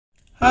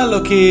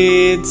Hello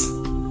kids,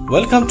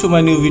 welcome to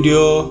my new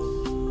video.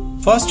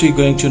 First we're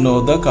going to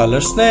know the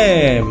color's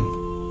name.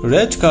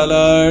 Red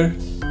color,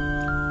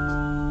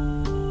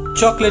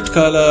 chocolate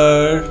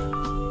color,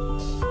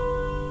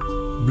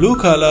 blue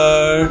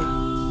color,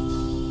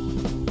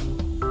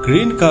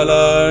 green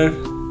color,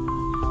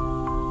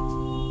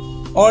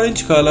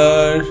 orange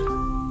color,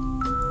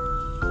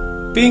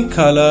 pink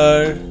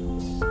color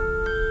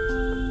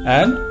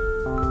and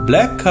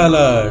black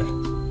color.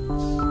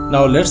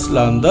 Now let's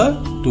learn the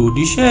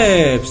 2D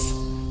shapes.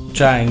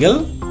 Triangle,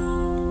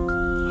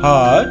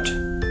 heart,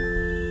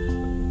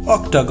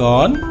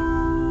 octagon,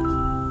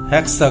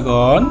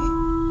 hexagon,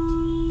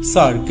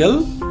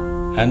 circle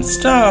and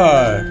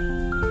star.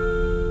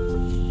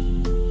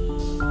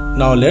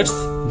 Now let's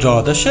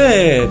draw the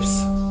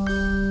shapes.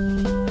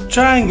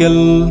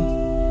 Triangle,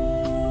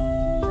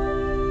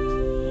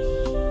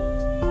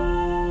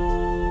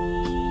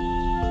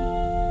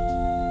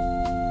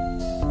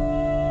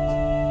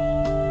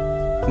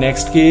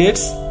 next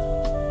kids,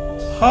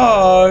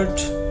 heart,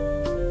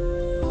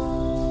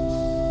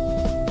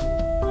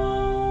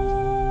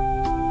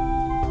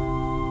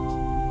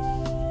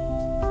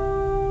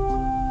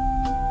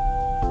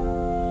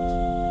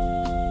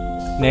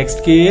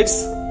 next kids,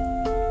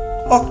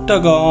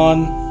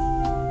 octagon,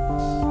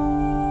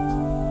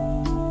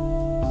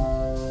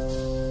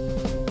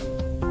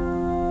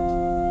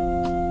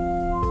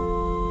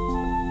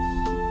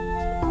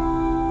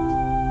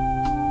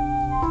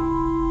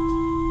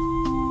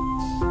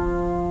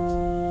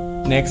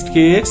 next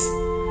kids,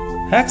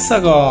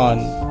 hexagon,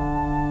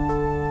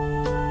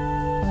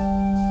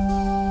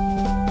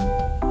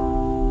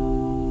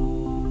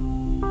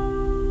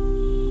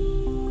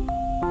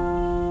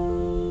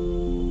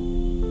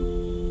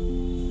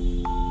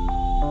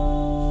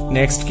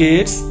 next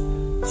kids,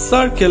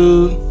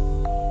 circle,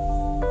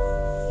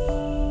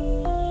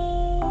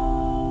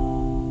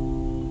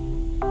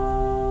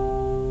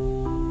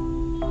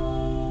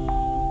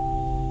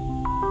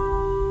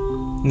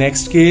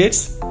 next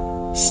kids,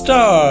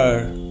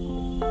 star,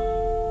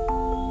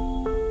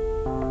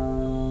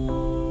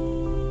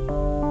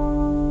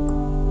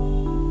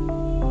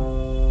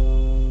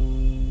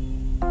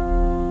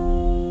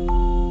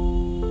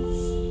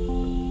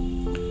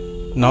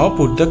 now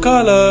put the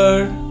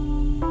color.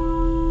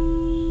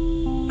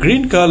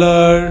 Green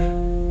color,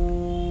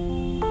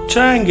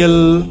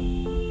 triangle,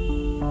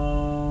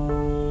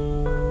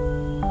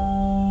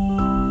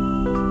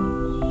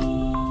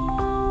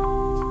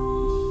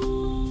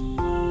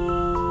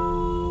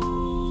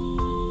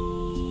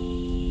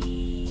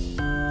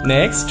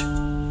 next,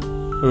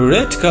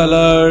 red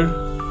color,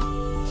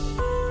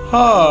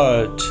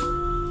 heart,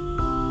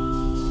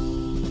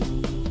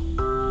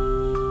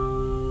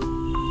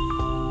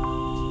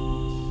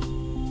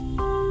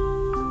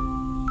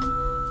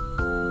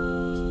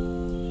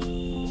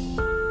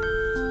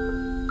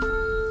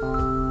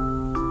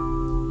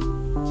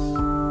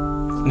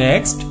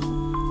 next,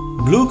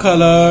 blue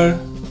color,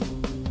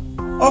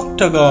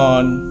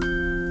 octagon,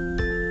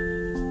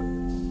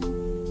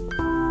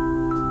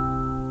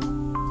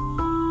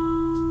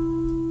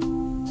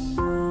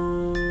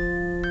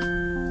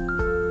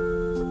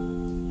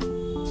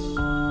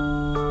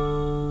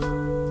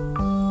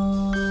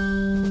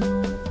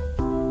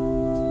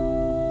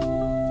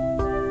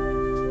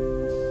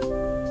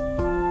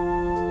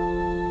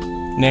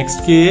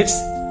 next kids,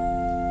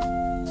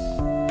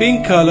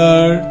 pink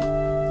color,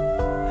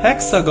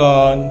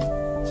 hexagon,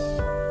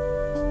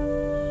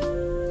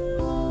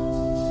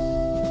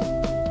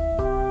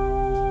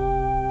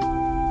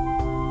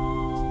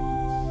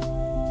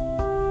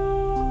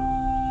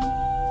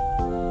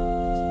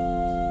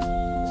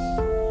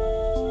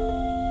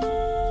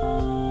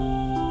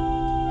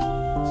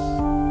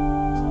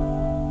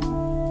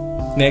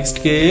 next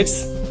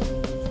kids,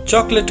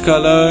 chocolate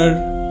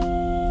color,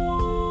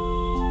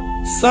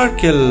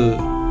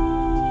 circle,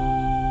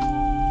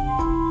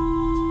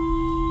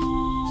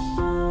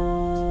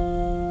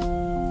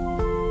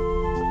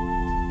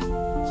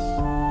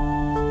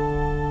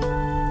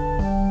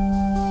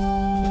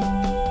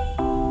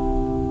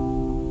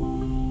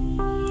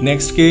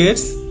 next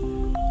kids,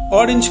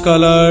 orange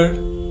color,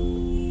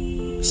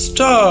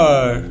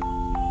 star,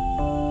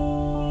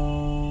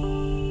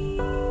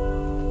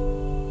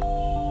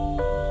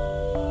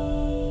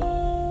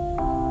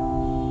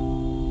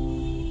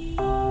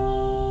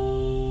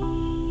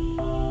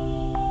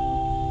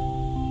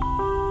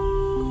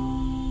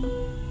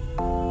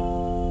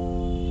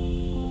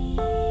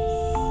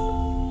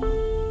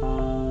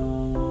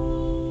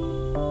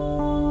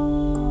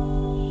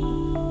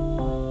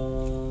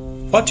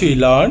 what we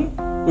learn?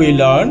 We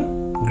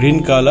learn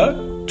green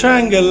color,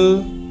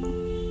 triangle,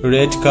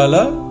 red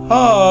color,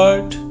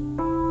 heart,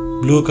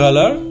 blue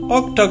color,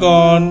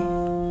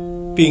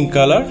 octagon, pink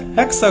color,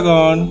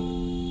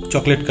 hexagon,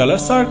 chocolate color,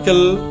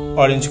 circle,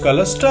 orange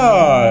color,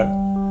 star.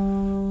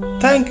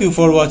 Thank you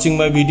for watching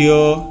my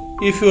video.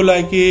 If you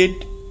like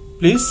it,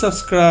 please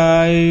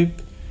subscribe.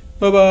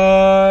 Bye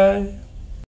bye.